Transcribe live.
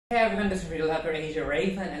Hey everyone, this is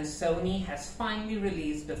Raven, and Sony has finally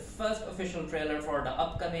released the first official trailer for the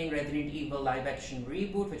upcoming Resident Evil live-action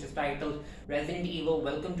reboot, which is titled Resident Evil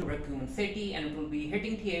Welcome to Raccoon City, and it will be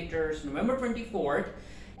hitting theaters November 24th.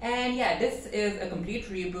 And yeah, this is a complete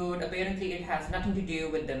reboot. Apparently it has nothing to do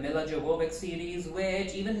with the Milla Jovovich series,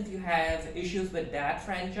 which even if you have issues with that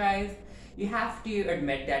franchise, you have to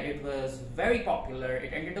admit that it was very popular.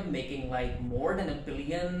 It ended up making like more than $1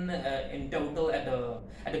 billion in total at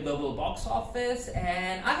the global box office,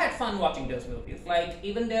 and I had fun watching those movies. Like,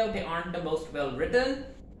 even though they aren't the most well written,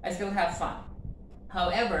 I still have fun.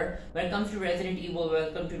 However, when it comes to Resident Evil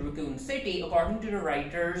Welcome to Raccoon City, according to the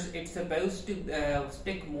writers, it's supposed to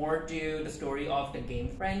stick more to the story of the game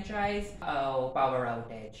franchise. Oh, power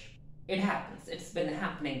outage. It happens. It's been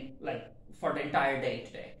happening like for the entire day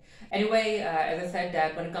today. Anyway, as I said,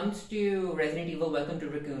 that when it comes to Resident Evil Welcome to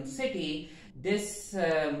Raccoon City, this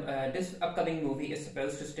upcoming movie is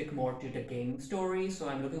supposed to stick more to the game story, so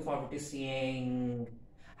I'm looking forward to seeing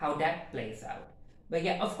how that plays out. But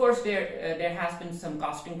yeah, of course, there has been some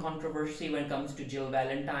casting controversy when it comes to Jill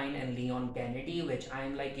Valentine and Leon Kennedy, which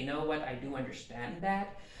I'm like, you know what, I do understand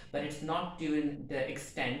that, but it's not to the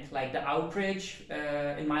extent, like the outrage,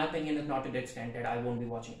 in my opinion, is not to the extent that I won't be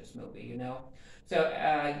watching this movie, you know? So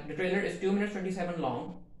the trailer is 2 minutes 27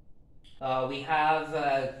 long. We have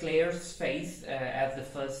Claire's face as the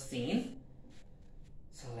first scene.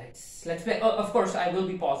 So let's play. Oh, of course, I will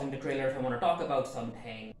be pausing the trailer if I want to talk about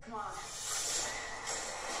something. Come on.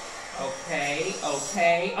 Okay.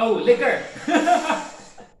 Oh, liquor.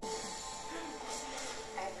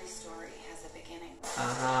 Every story has a beginning.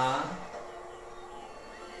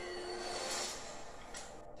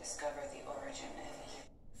 Discover the origin of evil.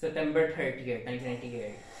 September 30th,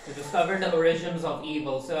 1998. To discover the origins of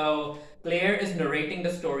evil. So Claire is narrating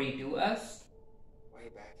the story to us. Way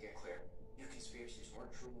back here, Claire. Your conspiracies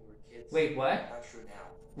weren't true when we were kids. Wait, what? Not true now.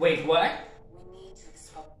 Wait, what? We need to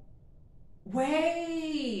expose.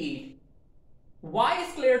 Wait! Why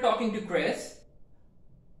is Claire talking to Chris?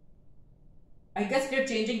 I guess they're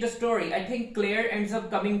changing the story. I think Claire ends up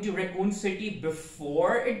coming to Raccoon City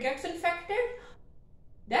before it gets infected?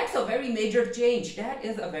 That's a very major change. That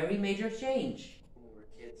is a very major change. When we were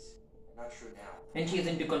kids. Not true now. And she's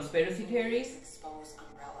into conspiracy theories? Expose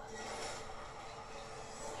Umbrella.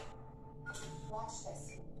 Watch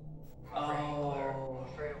this. Oh.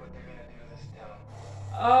 I'm afraid of what they're gonna do to this town.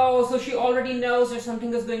 Oh, so she already knows that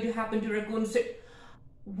something is going to happen to Raccoon City.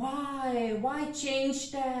 Why? Why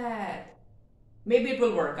change that? Maybe it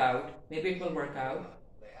will work out. Maybe it will work out.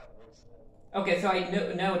 They have wings. Okay, so I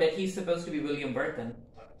know that he's supposed to be William Birkin.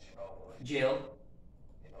 Jill.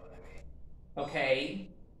 You know what I mean? Okay.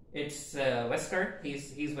 It's Wesker.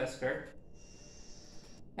 He's Wesker.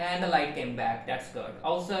 And the light came back. That's good.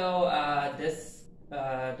 Also,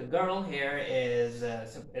 the girl here is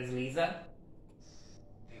Lisa.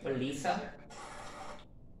 Or Lisa.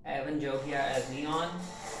 Avan, Jogia as Leon.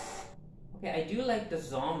 Okay, I do like the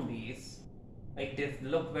zombies. Like, they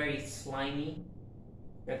look very slimy.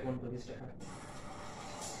 That one police to her.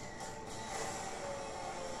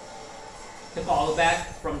 The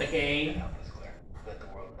callback from the game. Let the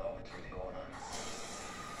world know what's really going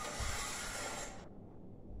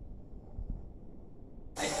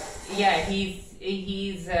on. Yeah, he's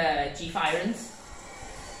Chief Irons.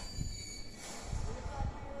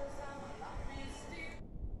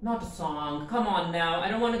 Not a song. Come on now. I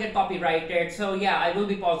don't want to get copyrighted. So yeah, I will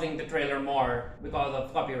be pausing the trailer more because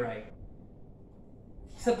of copyright.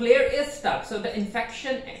 So Claire is stuck. So the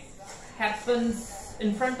infection happens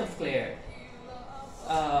in front of Claire.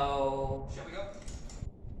 Oh. Shall we go?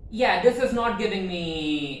 Yeah, this is not giving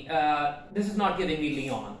me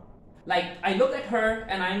Leon. Like, I look at her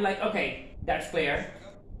and I'm like, okay, that's Claire.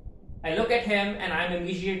 I look at him and I'm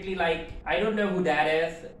immediately like, I don't know who that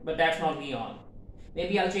is, but that's not Leon.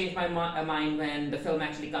 Maybe I'll change my mind when the film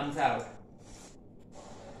actually comes out.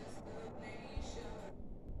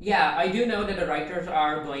 Yeah, I do know that the writers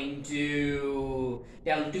are going to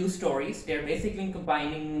tell two stories. They're basically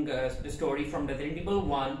combining the story from Resident Evil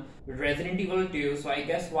 1 with Resident Evil 2. So I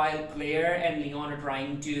guess while Claire and Leon are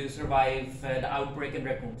trying to survive the outbreak in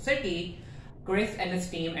Raccoon City, Chris and his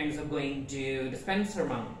team ends up going to the Spencer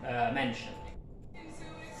mansion.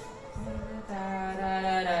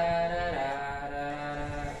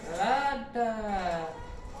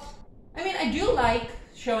 I mean, I do like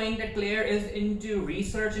showing that Claire is into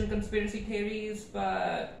research and conspiracy theories,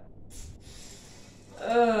 but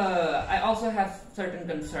I also have certain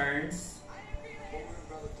concerns.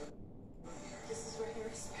 This is where you're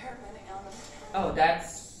experimenting on them. Oh,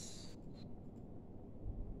 that's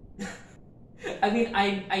I mean,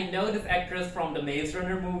 I know this actress from the Maze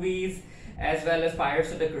Runner movies as well as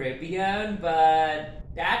Pirates of the Caribbean, but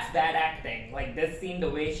that's bad acting. Like this scene, the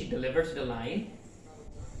way she delivers the line.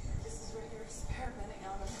 This is where you're experimenting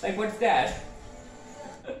on them. Like, what's that?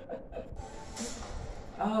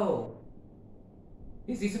 Oh.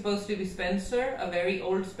 Is he supposed to be Spencer? A very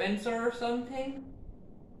old Spencer or something?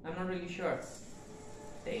 I'm not really sure.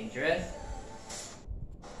 Dangerous.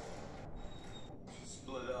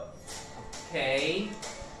 Split up. Okay.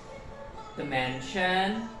 The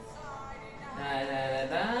mansion.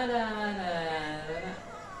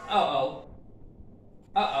 Uh-oh.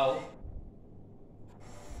 Uh-oh.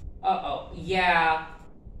 Uh-oh. Yeah.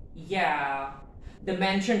 Yeah. The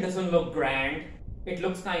mansion doesn't look grand. It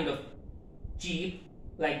looks kind of cheap.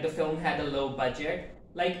 Like the film had a low budget.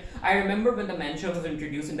 Like, I remember when the mansion was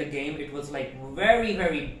introduced in the game, it was like very,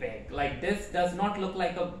 very big. Like, this does not look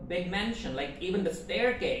like a big mansion. Like, even the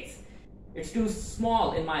staircase, it's too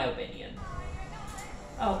small in my opinion.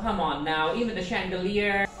 Oh, come on now. Even the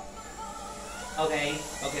chandelier. Okay,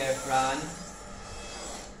 okay, run.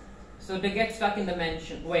 So they get stuck in the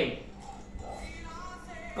mansion. Wait.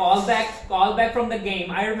 Call back from the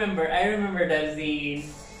game. I remember that scene.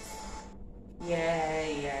 Yeah,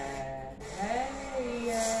 yeah. Hey,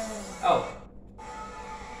 yeah. Oh.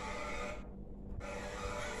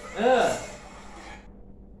 Ugh.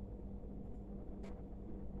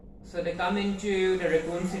 So they come into the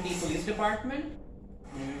Raccoon City Police Department.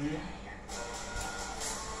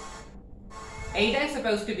 Ada is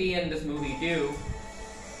supposed to be in this movie too.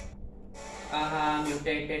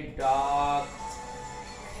 Mutated dog.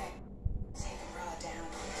 Okay. Take him raw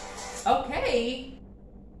down. Okay.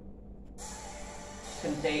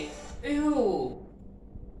 Contain. Ew.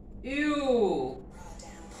 Ew. Raw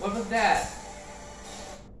down. What was that?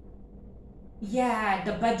 Yeah,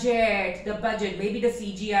 the budget. Maybe the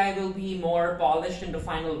CGI will be more polished in the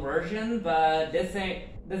final version, but this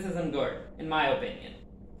isn't good, in my opinion.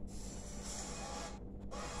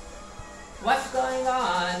 What's going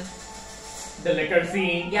on? The liquor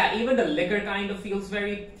scene. Yeah, even the liquor kind of feels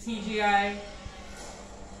very CGI.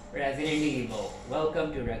 Resident Evil.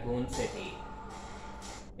 Welcome to Raccoon City.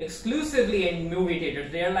 Exclusively in movie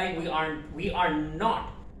theaters. They're like, we are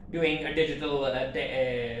not doing a digital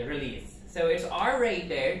release. So it's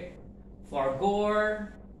R-rated for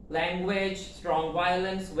gore, language, strong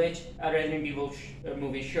violence, which a Resident Evil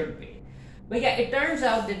movie should be. But yeah, it turns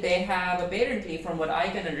out that they have, apparently, from what I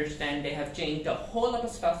can understand, they have changed a whole lot of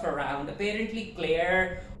stuff around. Apparently,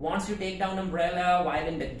 Claire wants to take down Umbrella, while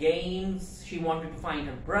in the games, she wanted to find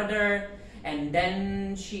her brother, and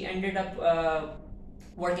then she ended up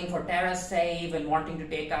working for TerraSave and wanting to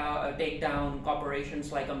take down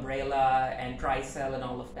corporations like Umbrella and Tricell and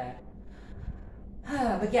all of that.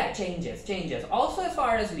 But yeah, changes. Also, as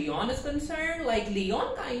far as Leon is concerned, like,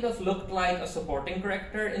 Leon kind of looked like a supporting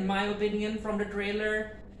character, in my opinion, from the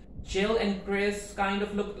trailer. Jill and Chris kind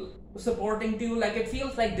of look supporting too. Like, it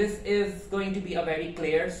feels like this is going to be a very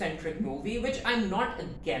Claire-centric movie, which I'm not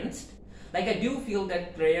against. Like, I do feel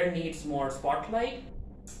that Claire needs more spotlight.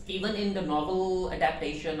 Even in the novel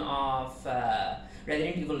adaptation of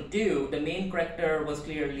Resident Evil 2, the main character was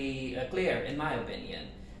clearly Claire, in my opinion.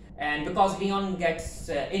 And because Leon gets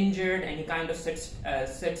injured and he kind of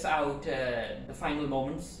sits out the final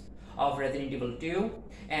moments of Resident Evil 2,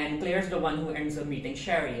 and Claire's the one who ends up meeting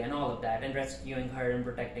Sherry and all of that, and rescuing her and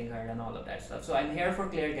protecting her and all of that stuff. So I'm here for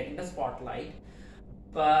Claire getting the spotlight.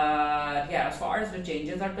 But yeah, as far as the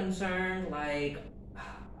changes are concerned, like,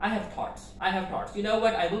 I have thoughts. You know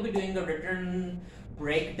what? I will be doing a written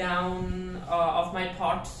breakdown of my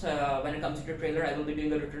thoughts when it comes to the trailer. I will be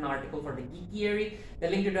doing a written article for the Geekiary. The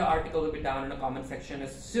link to the article will be down in the comment section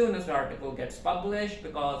as soon as the article gets published,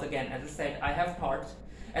 because again, as I said, I have thoughts.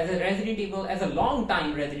 As a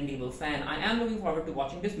long-time Resident Evil fan, I am looking forward to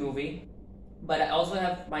watching this movie, but I also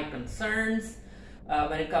have my concerns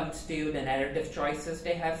when it comes to the narrative choices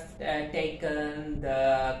they have taken,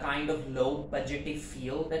 the kind of low-budgety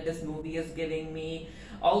feel that this movie is giving me.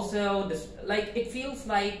 Also, it feels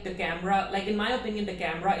like the camera, like, in my opinion, the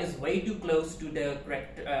camera is way too close to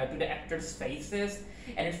the actors' faces,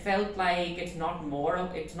 and it felt like it's not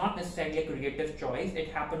necessarily a creative choice. It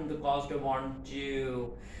happened because they want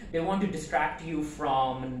to distract you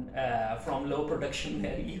from low production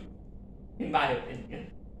value, in my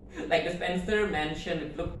opinion. Like the Spencer mansion,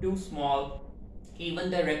 it looked too small.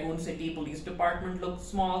 Even the Raccoon City Police Department looked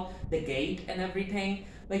small, the gate and everything.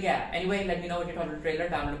 But yeah, anyway, let me know what you thought of the trailer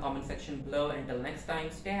down in the comment section below. Until next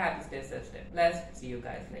time, stay happy, stay safe, stay blessed. See you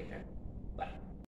guys later.